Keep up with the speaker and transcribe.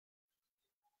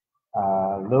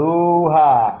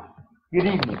Aloha. Good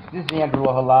evening. This is Andrew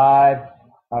Aloha live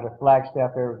out of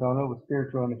Flagstaff, Arizona with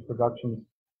Spiritual Image Productions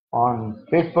on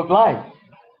Facebook Live.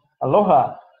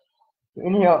 Aloha.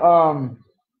 Anyhow,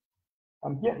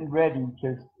 I'm getting ready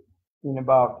because in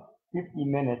about 50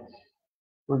 minutes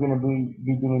we're going to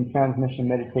be doing transmission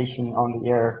meditation on the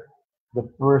air, the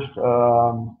first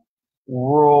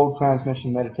world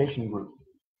transmission meditation group.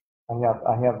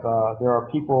 There are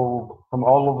people from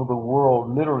all over the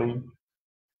world, literally,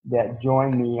 that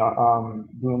join me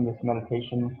doing this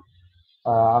meditation.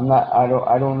 I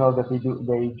don't know that they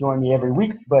join me every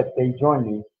week, but they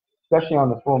join me, especially on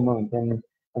the full moon. And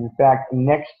in fact,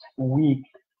 next week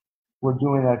we're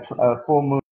doing a full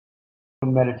moon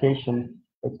meditation.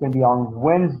 It's going to be on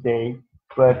Wednesday,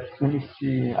 but let me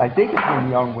see. I think it's going to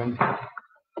be on Wednesday.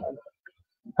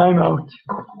 Time out.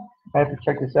 I have to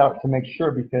check this out to make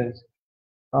sure because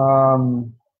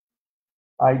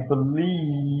I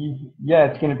believe, yeah,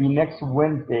 it's going to be next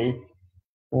Wednesday,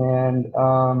 and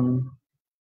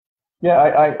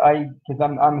yeah, because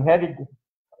I'm headed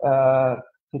to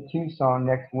Tucson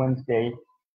next Wednesday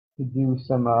to do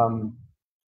some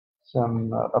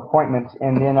appointments,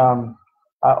 and then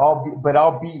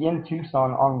I'll be in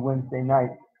Tucson on Wednesday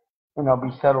night, and I'll be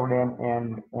settled in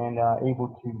and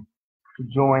able to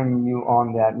join you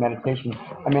on that meditation.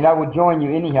 I mean, I would join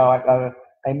you anyhow.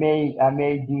 I may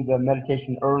do the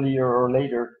meditation earlier or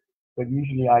later, but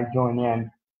usually I join in,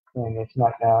 and it's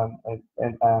not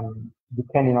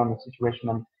depending on the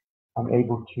situation, I'm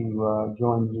able to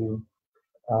join you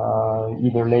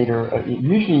either later,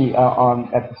 usually on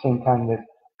at the same time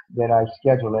that I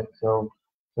schedule it. So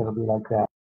it'll be like that.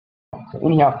 So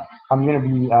anyhow, I'm going to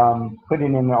be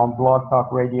putting in on Blog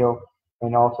Talk Radio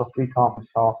and also free conference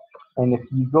call. And if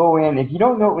you go in, if you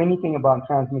don't know anything about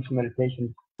transmission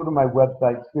meditation, go to my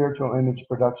website,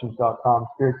 spiritualimageproductions.com,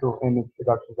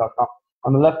 spiritualimageproductions.com.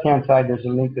 On the left-hand side, there's a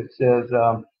link that says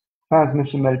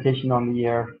transmission meditation on the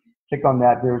air. Click on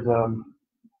that. There's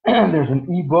there's an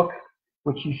ebook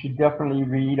which you should definitely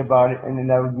read about it, and then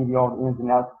that will give you all the ins and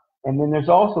outs. And then there's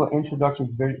also an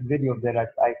introduction video that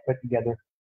I put together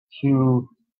to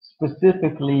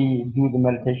specifically do the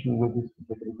meditation with this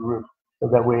particular group. So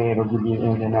that way it'll give you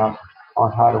ins and outs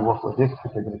on how to work with this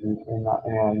particular group.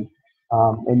 And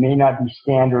it may not be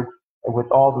standard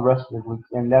with all the rest of the groups,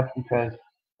 and that's because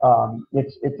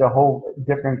it's a whole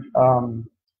different,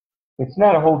 it's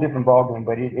not a whole different ballgame,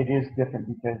 but it is different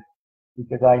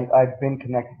because I've been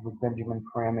connected with Benjamin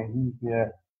Krim, and he's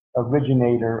the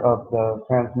originator of the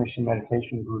transmission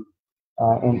meditation group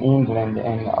in England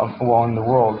and well in the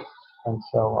world. And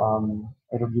so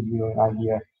it'll give you an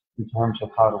idea in terms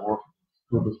of how to work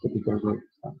with this particular group.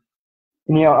 So,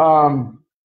 you know,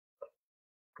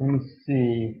 let me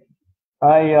see.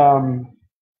 I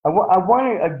want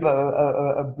to give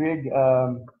a big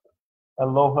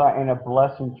aloha and a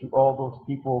blessing to all those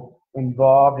people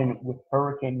involved with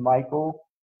Hurricane Michael.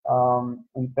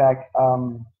 In fact,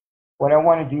 what I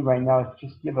want to do right now is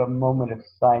just give a moment of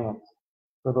silence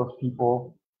for those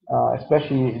people,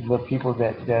 especially the people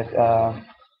that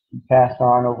passed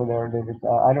on over there. There was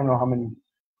I don't know how many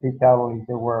fatalities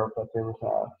there were, but there was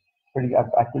pretty,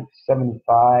 I think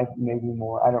 75, maybe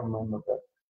more. I don't remember,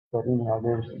 but anyhow,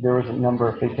 there was a number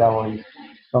of fatalities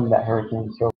from that hurricane.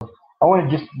 So I want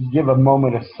to just give a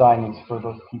moment of silence for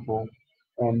those people,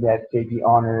 and that they be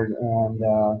honored, and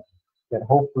that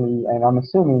hopefully, and I'm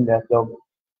assuming that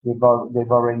they've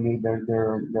already made their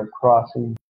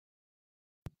crossing.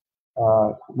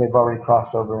 They've already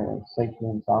crossed over in safety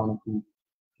and soundly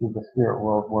to the spirit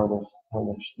world where they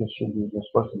should be. They're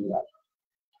supposed to be at.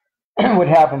 What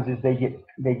happens is they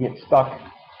get stuck,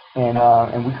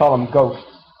 and we call them ghosts.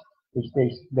 They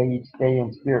stay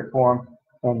in spirit form,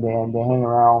 and then they hang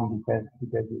around because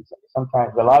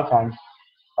sometimes, a lot of times,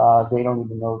 they don't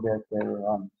even know that they're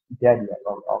dead yet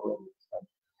already.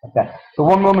 Okay. So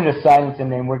one moment of silence,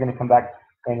 and then we're going to come back,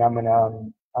 and I'm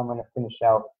gonna finish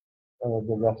out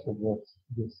the rest of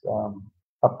this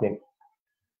update.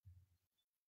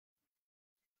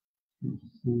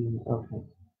 Let's see. Okay.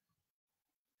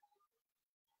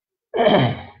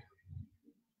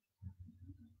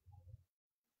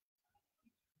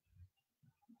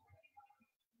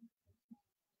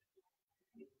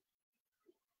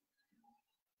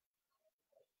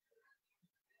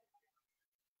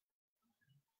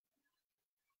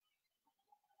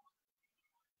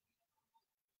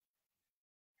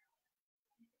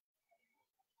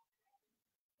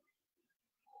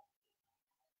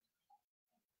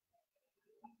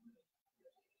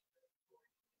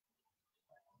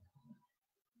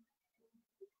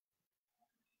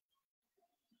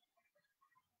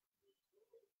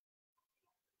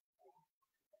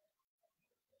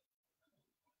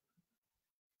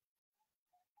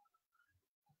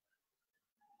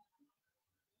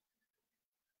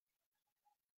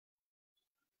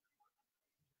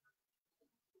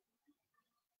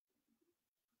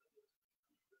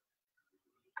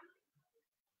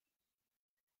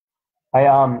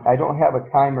 I don't have a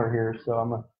timer here,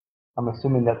 so I'm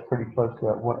assuming that's pretty close to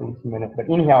at least a minute. But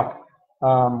anyhow,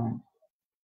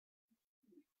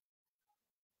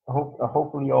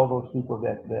 hopefully all those people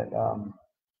that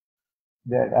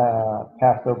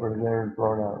passed over there in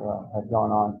Florida have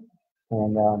gone on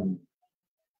and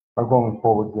are going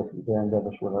forward with their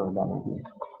endeavors, whatever that may be.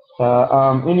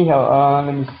 Anyhow,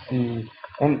 let me see.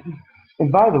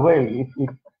 And by the way,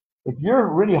 if you're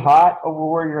really hot over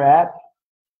where you're at,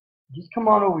 just come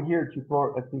on over here to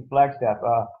Flagstaff.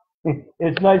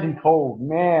 It's nice and cold,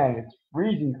 man. It's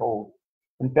freezing cold.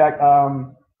 In fact,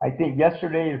 I think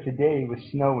yesterday or today it was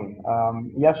snowing.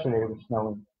 Yesterday it was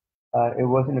snowing. It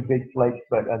wasn't a big flake,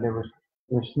 but there was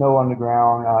snow on the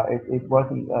ground. It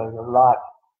wasn't a lot,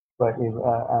 but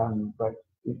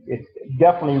it's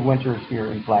definitely winter here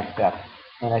in Flagstaff,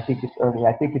 and I think it's early.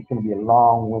 I think it's going to be a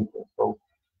long winter. So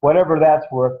whatever that's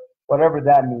worth, whatever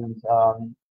that means,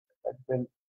 it's been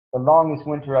the longest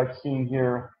winter I've seen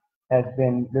here. There's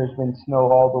been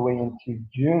snow all the way into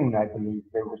June, I believe.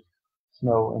 There was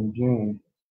snow in June,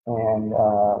 and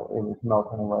it was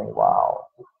melting away. Wow,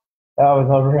 that was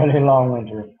a really long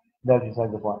winter. That's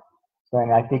besides the point. So,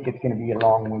 and I think it's going to be a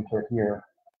long winter here.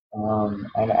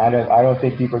 And I don't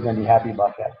think people are going to be happy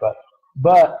about that.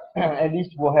 But at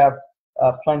least we'll have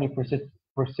plenty of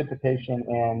precipitation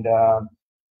and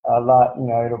a lot. You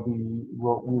know, we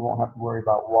won't have to worry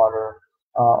about water.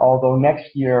 Although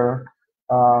next year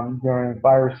during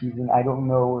fire season, I don't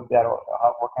know if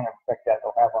what kind of effect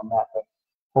that'll have on that. But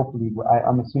hopefully,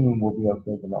 I'm assuming we'll be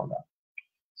okay with all that.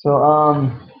 So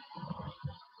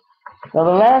now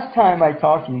the last time I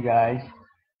talked to you guys,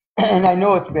 and I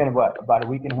know it's been about a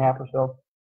week and a half or so.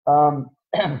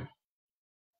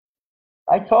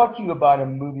 I talked to you about a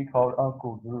movie called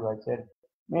Uncle Drew. I said,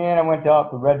 man, I went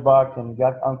out to Redbox and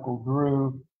got Uncle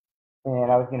Drew,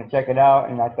 and I was going to check it out.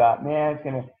 And I thought, man,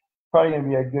 it's probably going to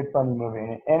be a good, funny movie.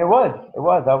 And it was.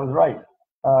 I was right.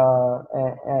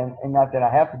 And not that I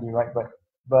have to be right,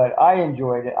 but I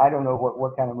enjoyed it. I don't know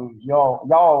what kind of movies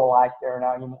y'all like there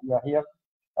now. You here.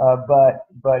 But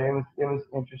it was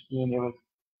interesting. It was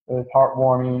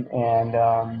heartwarming, and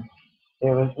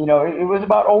it was it was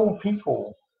about old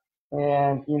people,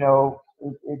 and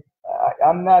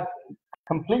I'm not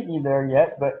completely there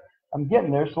yet, but I'm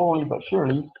getting there slowly but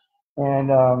surely,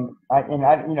 and I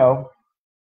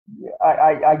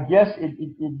guess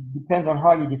it depends on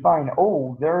how you define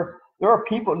old. There are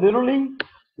people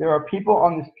there are people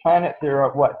on this planet that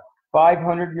are what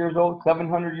 500 years old,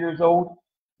 700 years old,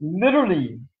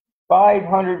 literally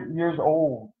 500 years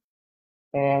old.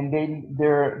 And they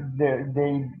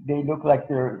look like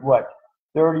they're what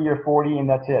 30 or 40, and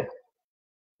that's it.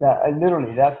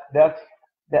 Literally, that's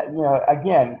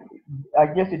again, I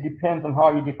guess it depends on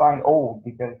how you define old,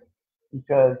 because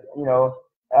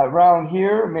around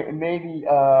here maybe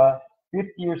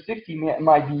 50 or 60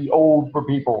 might be old for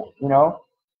people,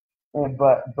 and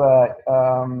but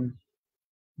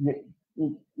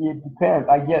it depends.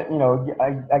 I guess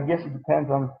it depends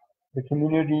on the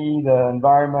community, the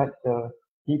environment, the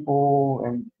people,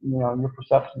 and your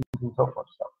perceptions and so forth.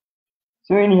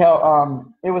 So anyhow,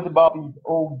 it was about these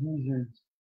old geezers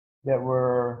that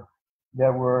were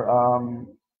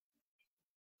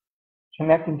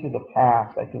connecting to the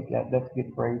past. I think that's a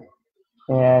good phrase,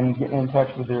 and getting in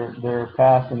touch with their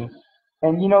past, and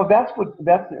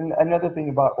that's another thing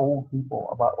about older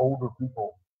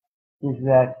people, is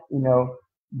that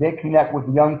they connect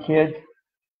with young kids.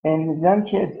 And young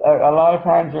kids, a lot of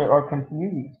times, are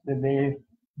confused.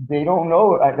 They don't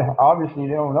know. Obviously,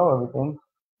 they don't know everything,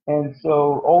 and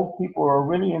so old people are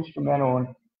really instrumental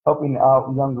in helping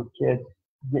out younger kids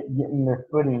getting their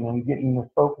footing and getting their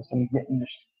focus and getting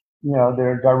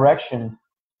their direction.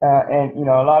 And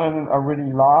a lot of them are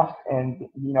really lost, and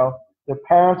their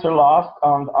parents are lost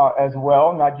as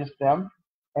well, not just them.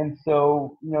 And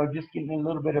so just getting a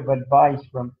little bit of advice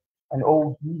from an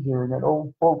old geezer and an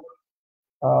old folk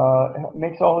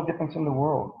makes all the difference in the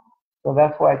world. So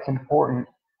that's why it's important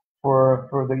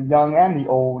for the young and the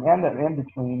old and the in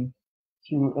between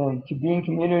to be in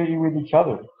community with each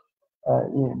other.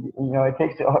 It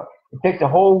takes a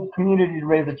whole community to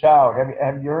raise a child.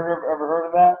 Have you ever heard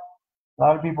of that? A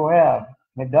lot of people have.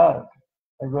 It does.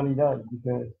 It really does,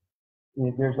 because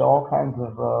there's all kinds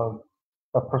of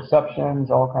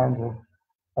perceptions, all kinds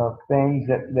of things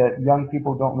that young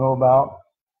people don't know about.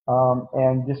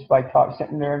 And just by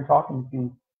sitting there and talking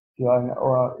to an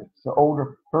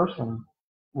older person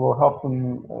will help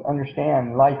them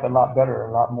understand life a lot better,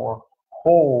 a lot more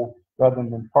whole rather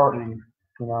than partly,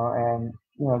 and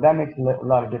that makes a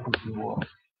lot of difference in the world.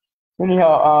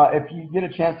 Anyhow, if you get a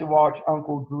chance to watch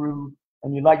Uncle Drew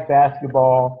and you like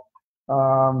basketball,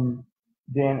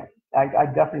 then I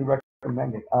definitely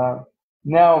recommend it.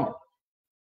 Now,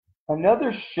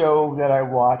 another show that I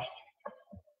watched,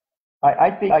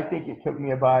 I think it took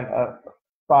me about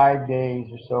 5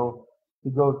 days or so to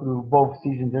go through both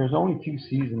seasons. There's only 2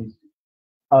 seasons.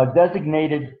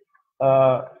 Designated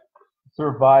uh,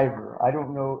 Survivor. I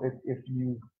don't know if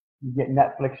you get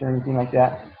Netflix or anything like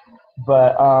that,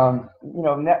 but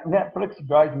Netflix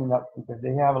drives me nuts because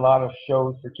they have a lot of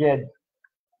shows for kids,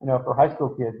 for high school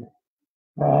kids.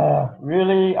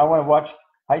 Really, I want to watch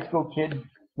high school kids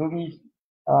movies.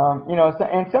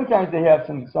 And sometimes they have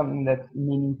something that's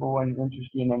meaningful and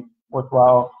interesting and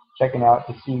worthwhile checking out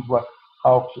to see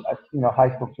how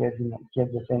high school kids and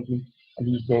kids are thinking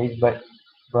these days. But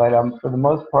for the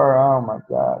most part, oh my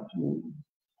God, geez.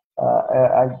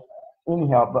 I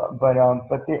anyhow, but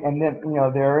and then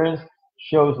there is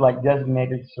shows like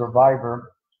Designated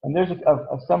Survivor, and there's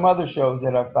some other shows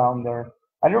that I found there.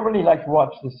 I don't really like to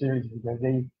watch the series because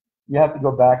you have to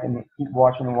go back and keep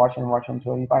watching and watching and watching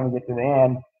until you finally get to the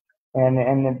end. And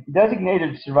the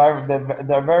Designated Survivor,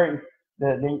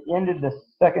 they ended the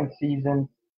second season,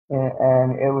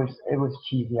 and it was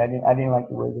cheesy. I didn't like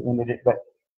the way they ended it, but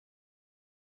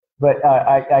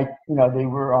they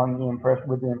were on the impression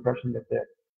with the impression that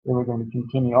they were going to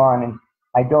continue on, and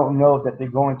I don't know that they're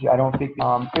going to. I don't think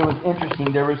it was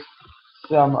interesting. There was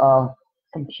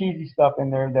some cheesy stuff in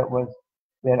there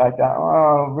that I thought,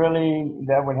 oh, really,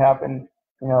 that would happen.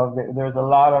 There's a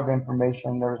lot of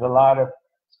information. There's a lot of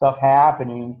stuff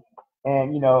happening,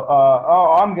 and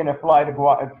oh, I'm going to fly to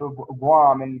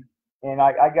Guam, and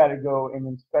I got to go and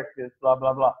inspect this, blah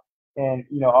blah blah. And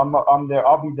I'm there.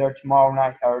 I'll be there tomorrow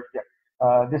night or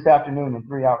this afternoon in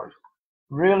 3 hours.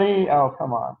 Really? Oh,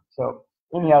 come on. So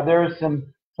anyhow, there's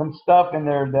some stuff in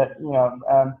there that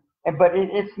but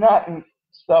it's not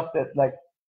stuff that like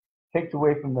takes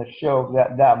away from the show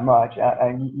that much.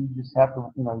 And you just have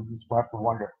to you just have to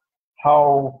wonder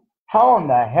how in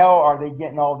the hell are they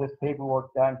getting all this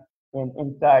paperwork done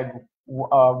inside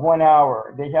 1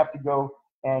 hour? They have to go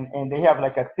and they have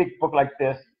like a thick book like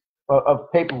this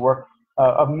of paperwork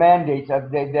of mandates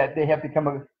that they have to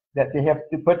that they have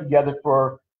to put together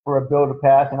for a bill to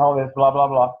pass and all this blah blah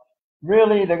blah.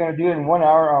 Really, they're going to do it in 1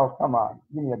 hour? Oh, come on,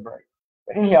 give me a break.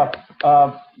 But anyhow,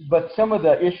 but some of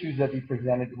the issues that he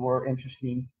presented were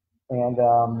interesting, and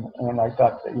I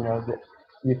thought that that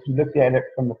if you looked at it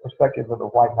from the perspective of the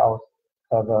White House,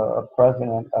 of a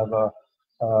president, of a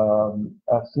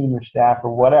senior staff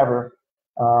or whatever,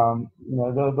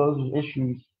 those are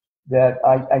issues that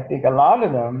I think a lot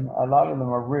of them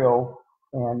are real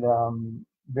and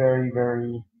very,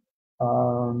 very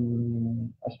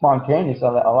spontaneous. A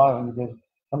lot of them, because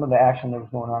some of the action that was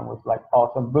going on was like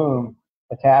awesome, boom,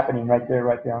 it's happening right there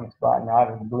on the spot and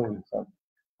out of the blue. So,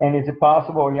 and is it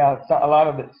possible? Yeah, a lot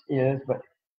of it is, but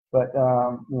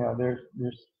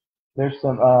there's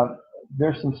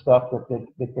some stuff that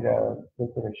they could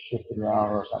have shifted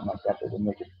around or something like that would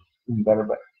make it even better.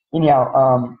 But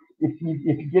anyhow, if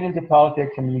you get into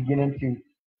politics and you get into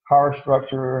power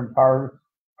structure and power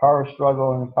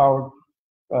struggle and power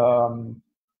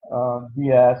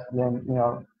BS, then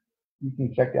you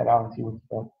can check that out and see what you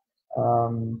think.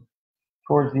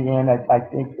 Towards the end, I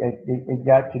think it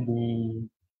got to be,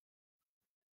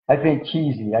 I think,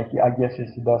 cheesy. I guess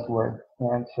is the best word,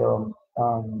 and so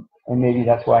and maybe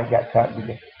that's why I got cut.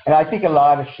 And I think a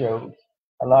lot of shows,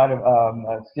 a lot of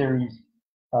series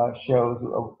shows,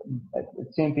 the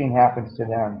same thing happens to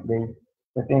them.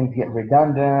 The things get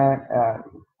redundant.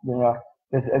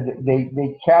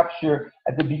 They capture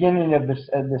at the beginning of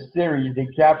the series. They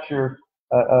capture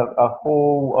a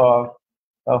whole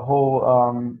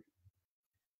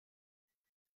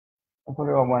what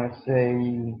do I want to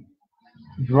say?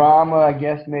 Drama, I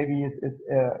guess maybe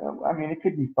I mean, it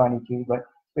could be funny too, but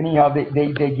anyhow,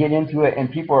 they get into it and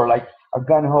people are like a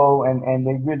gun ho and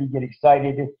they really get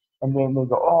excited and then they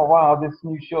go, oh wow, this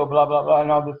new show, blah blah blah,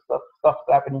 and all this stuff's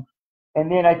happening. And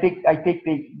then I think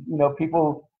they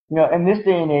people in this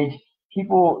day and age,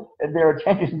 people their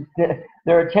attention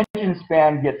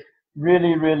span gets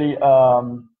really really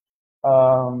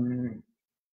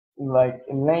like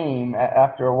lame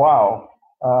after a while,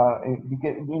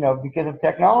 because of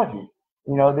technology.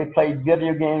 They play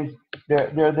video games.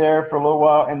 They're there for a little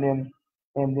while, and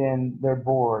then they're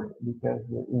bored because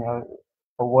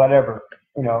or whatever,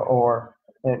 or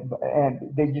and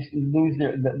they just lose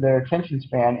their attention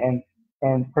span,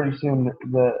 and pretty soon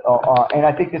and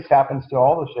I think this happens to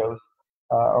all the shows,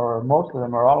 or most of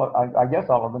them, or I guess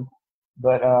all of them.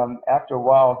 But after a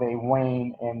while, they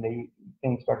wane and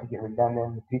things start to get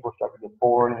redundant. The people start to get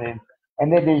bored,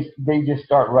 and then they just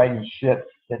start writing shit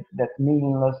that's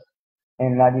meaningless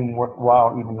and not even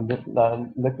worthwhile even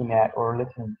looking at or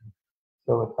listening to.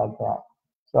 So it's like that.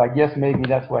 So I guess maybe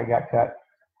that's why I got cut.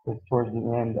 Because towards the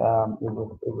end, it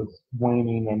was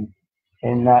waning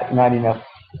and not enough.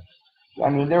 I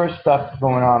mean, there was stuff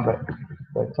going on,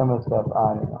 but some of the stuff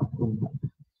I don't know.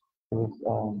 It was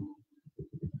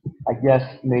I guess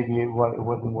maybe it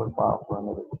wasn't worthwhile for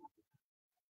another.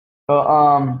 So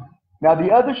now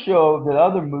the other show, the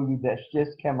other movie that's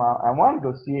just came out, I want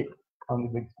to go see it on the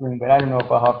big screen, but I don't know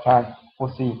if I'll have time.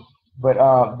 We'll see. But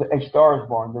A Star Is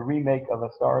Born, the remake of A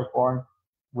Star Is Born,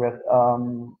 with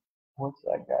what's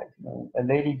that guy's name?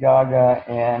 Lady Gaga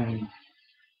and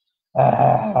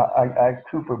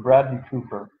Bradley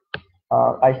Cooper.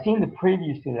 I seen the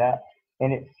previews to that,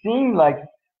 and it seemed like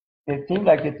it's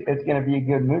going to be a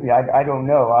good movie. I don't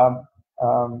know.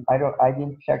 I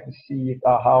didn't check to see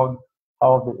how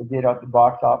it did at the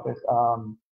box office.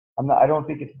 I don't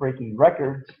think it's breaking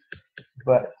records,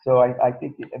 but so I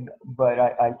think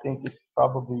I think it's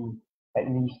probably at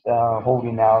least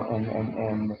holding out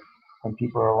and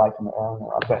people are liking it.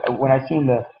 But when I seen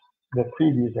the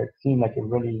previews, it seemed like a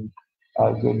really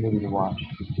good movie to watch.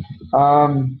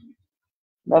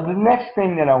 Now the next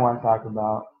thing that I want to talk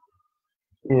about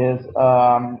is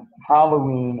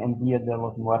Halloween and Dia de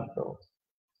los Muertos,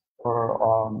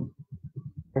 or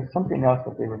there's something else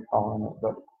that they were calling it.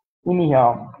 But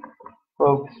anyhow,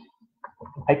 folks,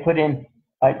 I put in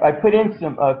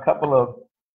a couple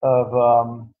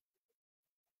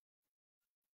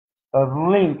of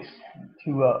links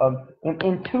to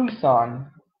in Tucson.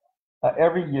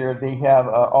 Every year they have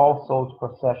All Souls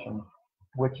Procession,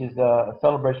 which is a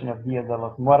celebration of Dia de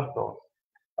los Muertos,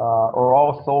 or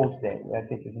All Souls Day, I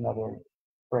think is another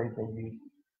phrase they use.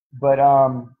 But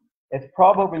it's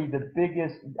probably the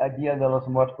biggest Dia de los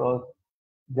Muertos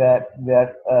that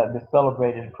is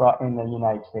celebrated in the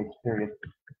United States. Period.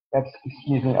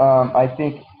 Excuse me. I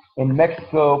think in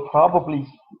Mexico, probably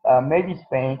maybe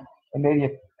Spain, and maybe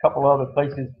a couple other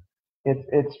places.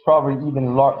 It's probably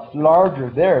even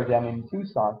larger there than in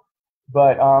Tucson.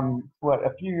 But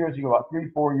a few years ago, about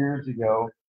 3-4 years ago,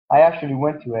 I actually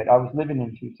went to it. I was living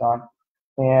in Tucson,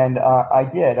 and I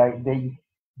did.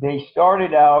 They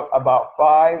started out about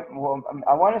 5. Well,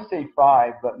 I want to say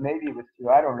 5, but maybe it was 2.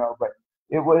 I don't know. But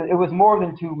it was more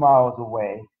than 2 miles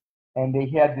away, and they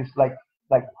had this like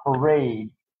parade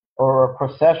or a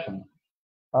procession,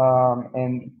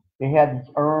 and they had these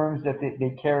urns that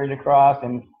they carried across,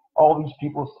 and all these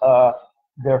people's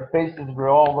their faces were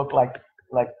all looked like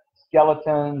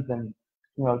skeletons and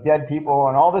dead people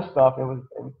and all this stuff. It was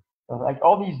like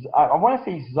all these I want to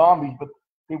say zombies, but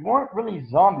they weren't really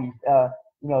zombies. They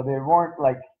weren't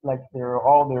like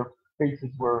all their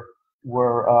faces were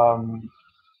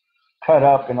cut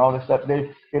up and all this stuff.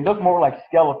 They looked more like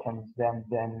skeletons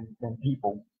than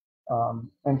people.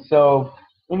 And so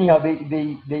anyhow,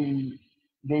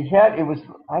 they had, it was,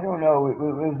 I don't know, it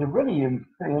was a really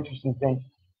pretty interesting thing.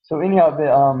 So anyhow,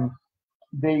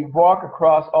 they walk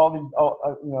across all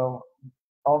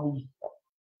these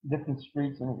different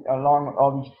streets and along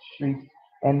all these streets,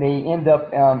 and they end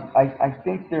up. I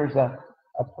think there's a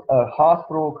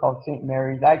hospital called St.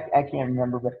 Mary's. I can't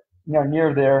remember, but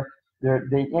near there,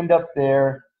 they end up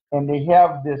there, and they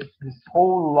have this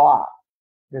whole lot,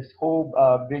 this whole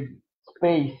big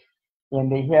space,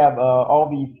 and they have all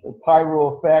these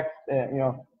pyro effects,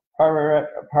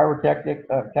 pyrotechnic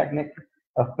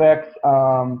effects.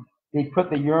 They put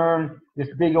the urn, this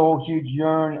big old huge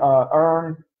urn,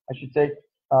 I should say,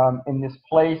 in this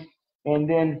place, and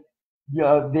then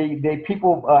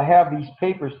people have these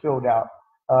papers filled out,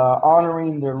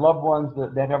 honoring their loved ones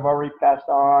that have already passed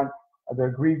on, their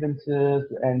grievances,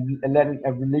 and letting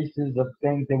releases of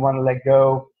things they want to let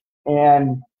go,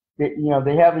 and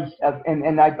they have these,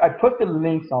 and I put the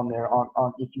links on there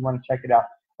on if you want to check it out.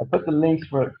 I put the links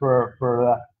for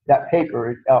that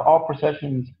paper, All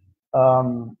Processions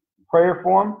prayer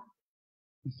form.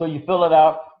 So you fill it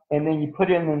out, and then you put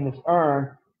it in this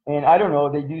urn, and I don't know,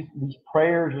 they do these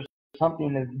prayers or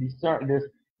something,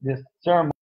 this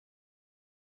ceremony,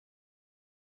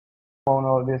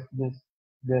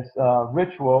 this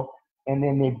ritual, and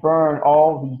then they burn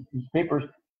all these papers,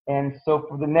 and so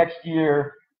for the next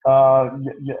year,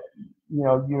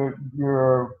 you're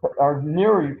are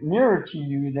nearer to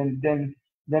you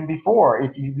than before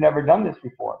if you've never done this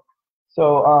before.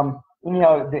 So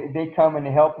anyhow, they come and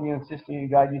they help you, assist you,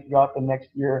 guide you throughout the next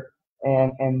year,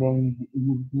 and then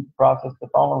you process the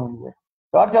following year.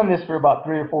 So I've done this for about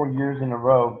 3 or 4 years in a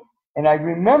row, and I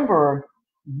remember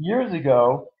years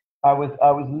ago I was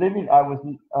living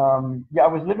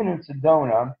in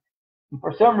Sedona. And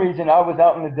for some reason, I was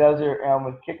out in the desert and I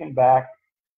was kicking back,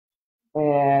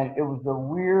 and it was the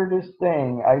weirdest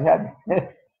thing. I had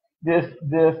this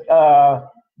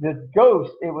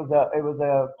ghost. It was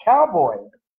a cowboy.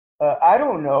 I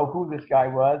don't know who this guy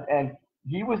was, and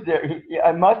he was there.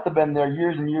 I must have been there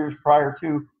years and years prior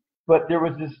to, but there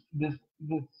was this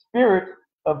spirit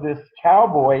of this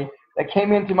cowboy that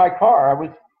came into my car. I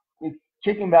was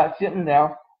kicking back, sitting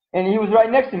down, and he was right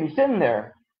next to me, sitting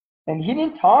there, and he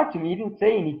didn't talk to me. He didn't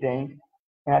say anything,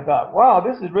 and I thought, wow,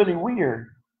 this is really weird.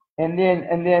 And then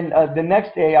the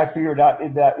next day, I figured out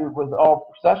that it was all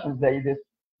Procession Day.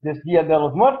 This Dia de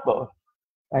los Muertos.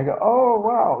 I go, oh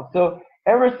wow. So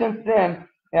ever since then,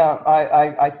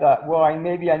 I thought, well,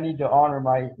 maybe I need to honor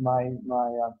my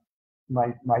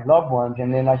loved ones.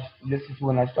 And then this is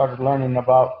when I started learning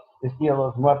about this Dia de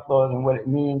los Muertos and what it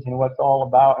means and what it's all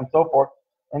about and so forth.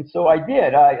 And so I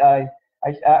did. I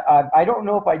don't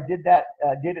know if I did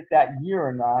it that year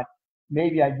or not.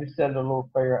 Maybe I just said a little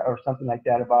prayer or something like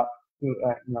that about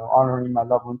honoring my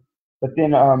loved ones. But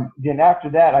then after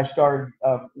that, I started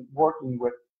working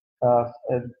with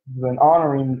when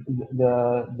honoring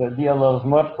the Dia de los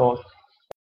Muertos,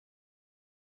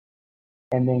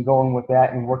 and then going with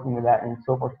that and working with that and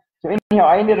so forth. So anyhow,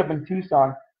 I ended up in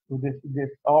Tucson with this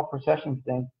all procession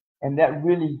thing, and that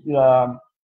really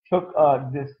took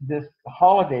this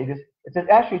holiday. It's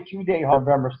actually 2-day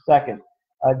November 2nd,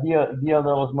 Dia de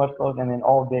los Muertos, and then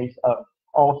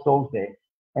All Souls Day.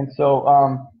 And so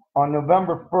on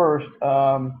November 1st,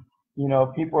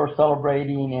 people are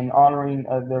celebrating and honoring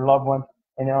their loved ones,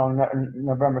 and then on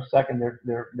November 2nd,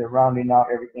 they're rounding out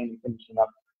everything and finishing up,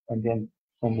 and then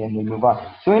they move on.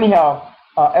 So anyhow,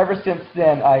 ever since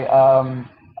then, I've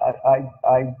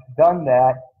done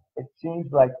that. It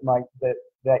seems like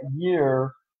that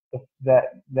year that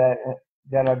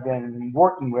I've been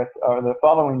working with, or the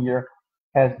following year,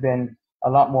 has been a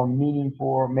lot more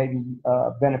meaningful, maybe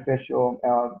beneficial,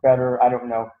 better. I don't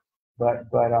know, but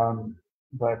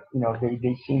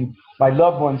they seem, my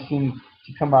loved ones seem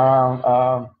to come around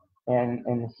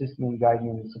and assist me and guide me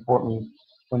and support me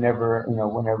whenever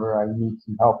I need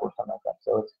some help or something like that.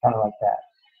 So it's kind of like that.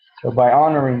 So by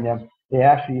honoring them, they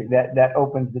actually that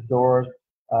opens the doors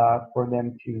for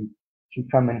them to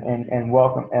come and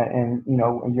welcome, and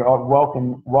you're all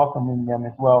welcoming them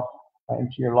as well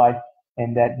into your life,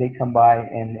 and that they come by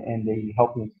and they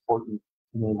help you and support you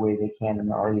in any way they can and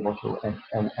are able to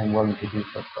and willing to do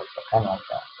so kind of like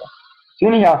that. So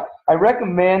anyhow, I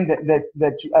recommend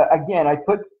that you, again, I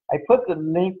put the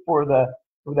link for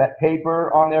that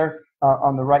paper on there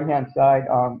on the right hand side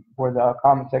where the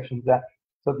comment section is at,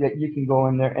 so that you can go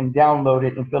in there and download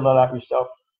it and fill it out yourself.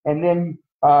 And then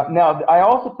now I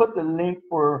also put the link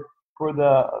for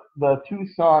the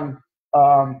Tucson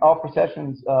All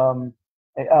Processions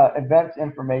events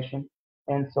information,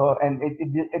 and so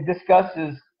it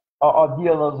discusses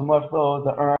Dia de los Muertos,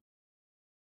 the urn,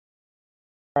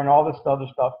 and all this other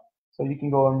stuff. So you can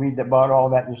go and read about all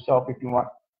that yourself if you want.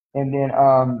 And then,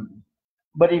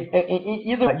 but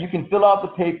either you can fill out the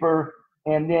paper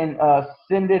and then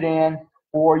send it in,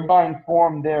 or you find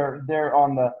form there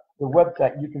on the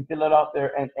website. You can fill it out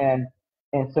there and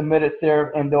submit it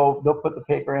there, and they'll put the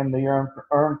paper in the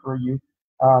urn for you.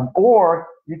 Or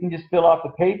you can just fill out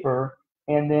the paper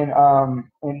and then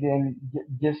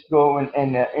just go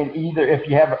and either, if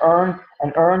you have an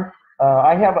urn.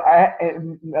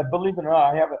 Believe it or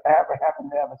not, I happen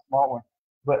to have a small one,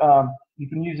 but you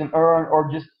can use an urn or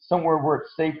just somewhere where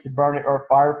it's safe to burn it, or a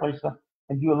fireplace,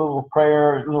 and do a little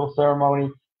prayer, a little ceremony,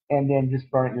 and then just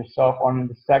burn it yourself on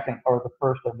the 2nd or the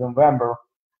 1st of November,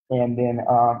 and then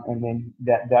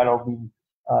that'll be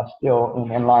still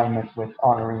in alignment with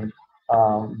honoring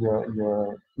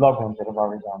your loved ones that have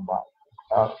already gone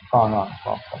on as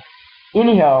well. So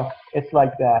anyhow, it's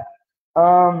like that.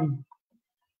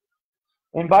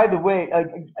 And by the way,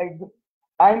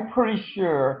 I'm pretty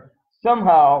sure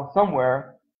somehow,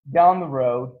 somewhere down the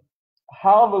road,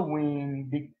 Halloween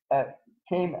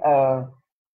became a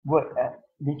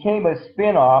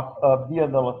spin-off of Dia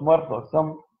de los Muertos.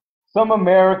 Some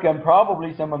American,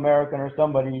 probably some American or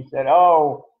somebody said,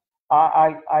 "Oh,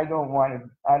 I don't want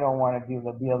to do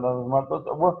the Dia de los Muertos.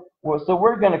 So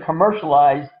we're going to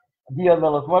commercialize Dia de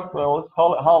los Muertos,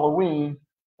 call it Halloween,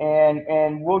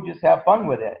 and we'll just have fun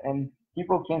with it. And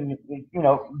people can,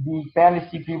 be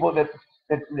fantasy people that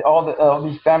all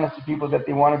these fantasy people that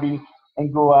they want to be,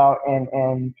 and go out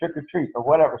and trick or treat or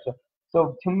whatever."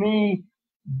 So to me,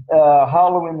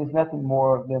 Halloween is nothing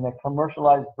more than a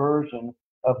commercialized version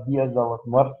of Dia de los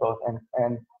Muertos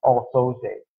and All Souls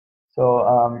Day. So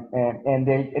and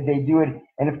they do it,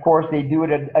 and of course they do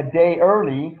it a day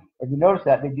early. If you notice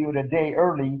that, they do it a day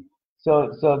early,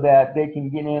 so that they can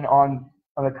get in on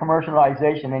on the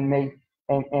commercialization and make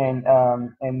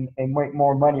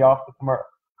more money off the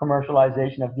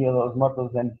commercialization of Dia de los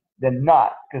Muertos than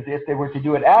not. Because if they were to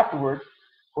do it afterwards,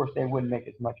 of course they wouldn't make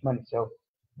as much money. So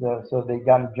they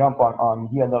got to jump on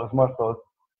Dia de los Muertos,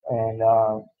 and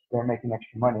they're making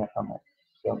extra money from it.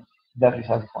 So that's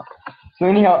besides the point. So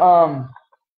anyhow,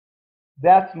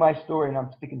 that's my story, and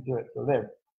I'm sticking to it. So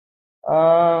there.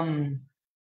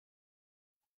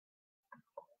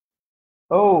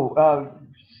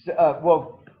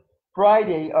 Well,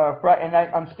 Friday, and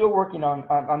I'm still working on.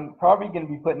 I'm probably going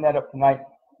to be putting that up tonight.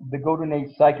 The Go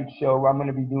Donate Psychic Show, where I'm going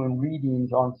to be doing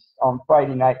readings on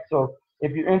Friday night. So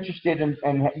if you're interested in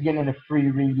getting a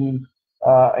free reading,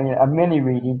 a mini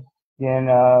reading, then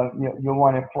you'll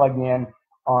want to plug in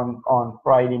on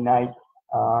Friday night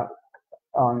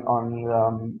on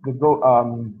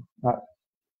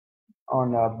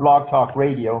Blog Talk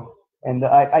Radio. And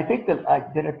I think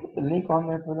that did I put the link on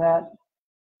there for that?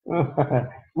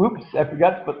 Oops, I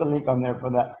forgot to put the link on there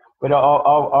for that. But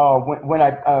I'll when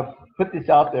I put this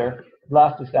out there,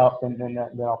 blast this out, and then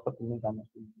I'll put the link on there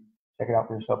so you can check it out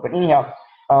for yourself. But anyhow,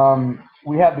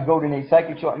 we have the Golden Age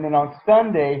Psychic Show, and then on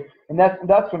Sunday, and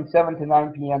that's from 7 to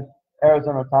 9 p.m.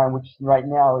 Arizona time, which right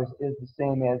now is the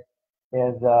same as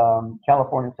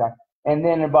California time. And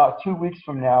then about 2 weeks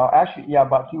from now,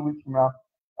 about 2 weeks from now,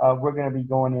 we're going to be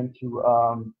going into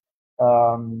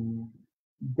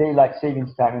daylight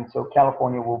savings time, and so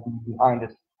California will be behind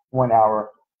us 1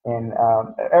 hour, and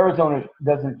Arizona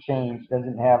doesn't change,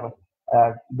 doesn't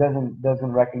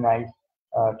recognize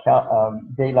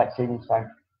daylight savings time,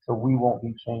 so we won't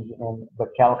be changing.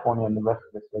 But California and the rest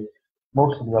of the states,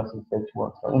 most of the rest of the states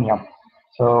will. So anyhow,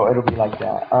 so it'll be like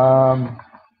that.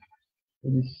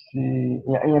 Let me see.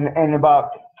 Yeah, in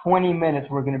about 20 minutes,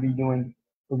 we're going to be doing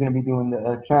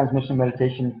the transmission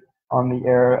meditation on the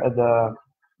air.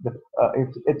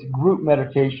 It's group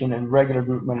meditation and regular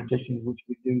group meditation, which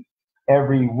we do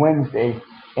every Wednesday,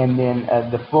 and then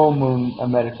the full moon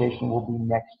meditation will be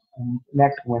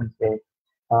next Wednesday,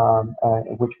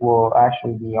 which will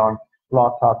actually be on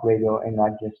Blog Talk Radio and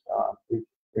not just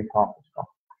free conference call.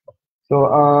 So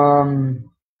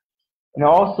and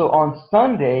also on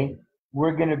Sunday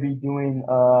we're going to be doing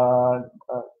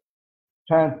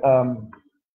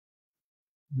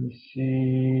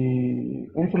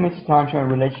Intimacy, Tantra, and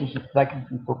Relationships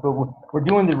Psychically Fulfilled. We're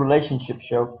doing the relationship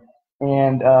show,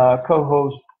 and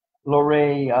co-host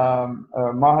Lorae,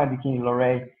 Maha Dakini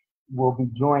Lorae, will be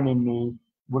joining me.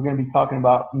 We're going to be talking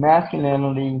about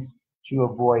masculinity to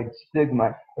avoid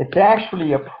stigma. It's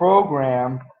actually a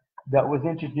program that was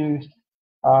introduced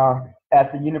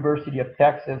at the University of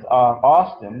Texas,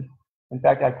 Austin. In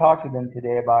fact, I talked to them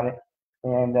today about it,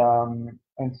 and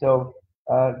so.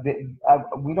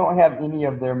 We don't have any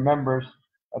of their members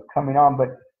coming on,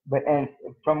 but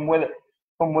from what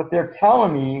they're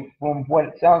telling me, from what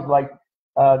it sounds like,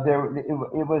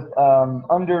 it was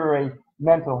under a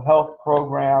mental health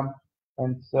program,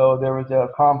 and so there was a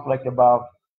conflict about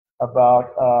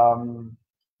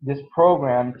this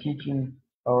program teaching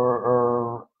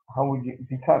or how would you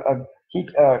become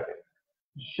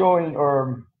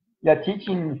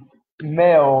teaching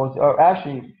males, or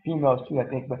actually females too, I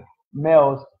think, but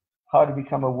males, how to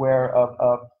become aware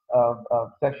of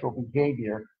sexual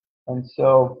behavior. And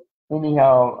so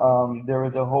anyhow, there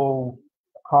was a whole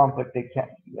conflict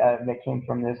that came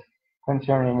from this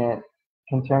concerning it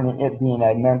being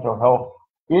a mental health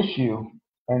issue.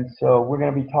 And so we're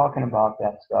going to be talking about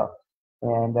that stuff,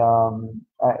 and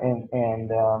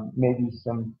maybe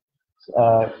some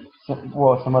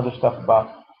other stuff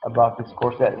about this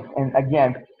course. And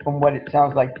again, from what it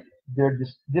sounds like, they're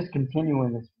just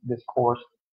discontinuing this course,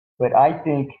 but I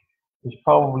think there's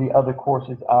probably other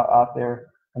courses out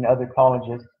there in other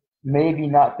colleges, maybe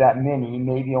not that many,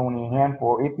 maybe only a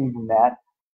handful, if even that,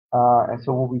 and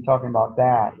so we'll be talking about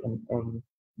that, and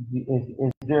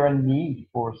is there a need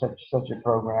for such a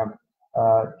program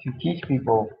to teach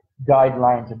people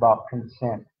guidelines about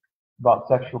consent, about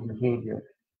sexual behavior,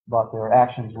 about their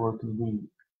actions, words, and deeds,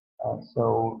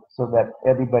 so that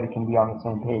everybody can be on the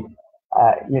same page.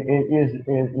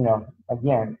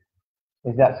 Again,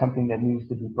 is that something that needs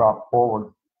to be brought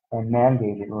forward and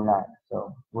mandated or not?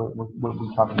 So we'll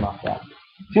be talking about that.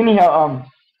 So anyhow,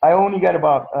 I only got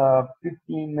about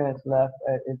 15 minutes left.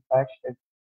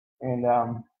 And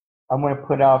I'm going to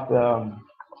put out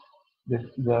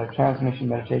the transmission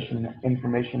meditation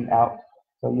information out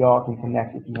so y'all can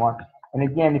connect if you want. And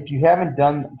again, if you haven't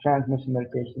done transmission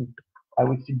meditation, I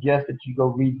would suggest that you go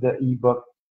read the ebook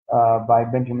by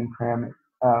Benjamin Cram,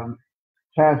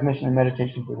 Transmission and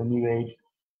Meditation for the New Age,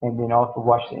 and then also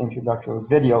watch the introductory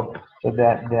video so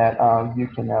that you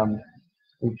can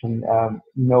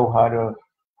know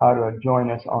how to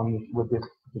join us on with this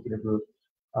particular group.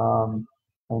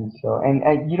 And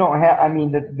you don't have. I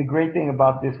mean, the great thing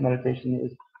about this meditation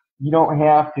is you don't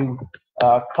have to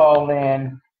call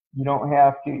in. You don't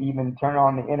have to even turn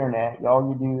on the internet. All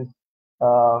you do is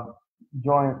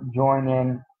join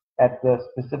in at the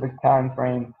specific time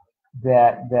frame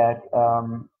that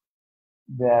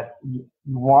you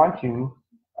want to.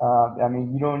 I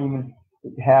mean, you don't even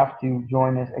have to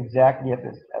join us exactly at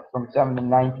this from 7 to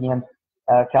 9 p.m.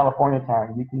 California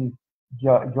time. You can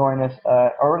join us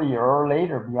earlier or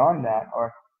later beyond that,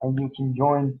 and you can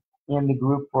join in the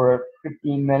group for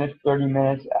 15 minutes, 30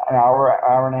 minutes, an hour,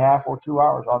 hour and a half, or 2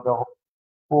 hours, or the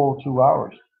full 2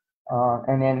 hours.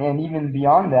 And even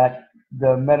beyond that,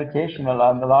 the meditation a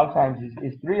lot of times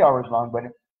is 3 hours long, but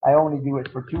I only do it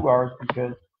for 2 hours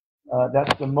because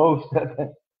that's the most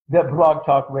that Blog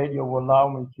Talk Radio will allow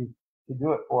me to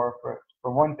do it for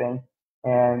one thing,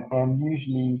 and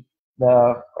usually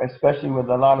especially with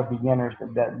a lot of beginners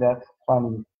that's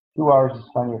plenty. 2 hours is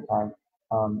plenty of time,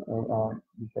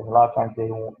 because a lot of times they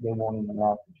won't even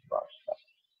last 2 hours. So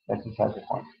that's besides the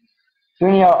point. So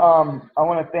anyhow, I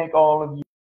want to thank all of you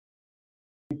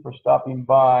for stopping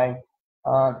by,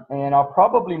 and I'll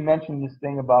probably mention this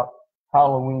thing about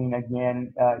Halloween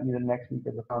again either next week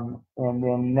and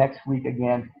then next week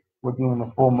again we're doing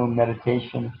the full moon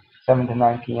meditation 7 to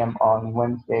 9 p.m. on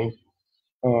Wednesday,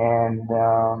 and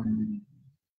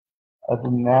other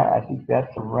than that I think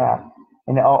that's a wrap,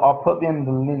 and I'll put in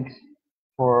the links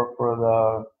for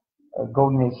the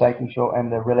Golden Age Psychic show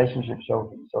and the relationship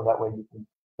show, so that way you can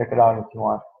check it out if you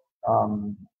want,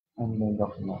 and then go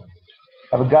from there.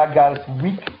 Have a God Goddess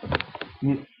week,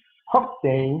 hump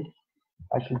day,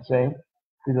 I should say,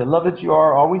 to the love that you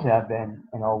are, always have been,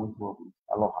 and always will be.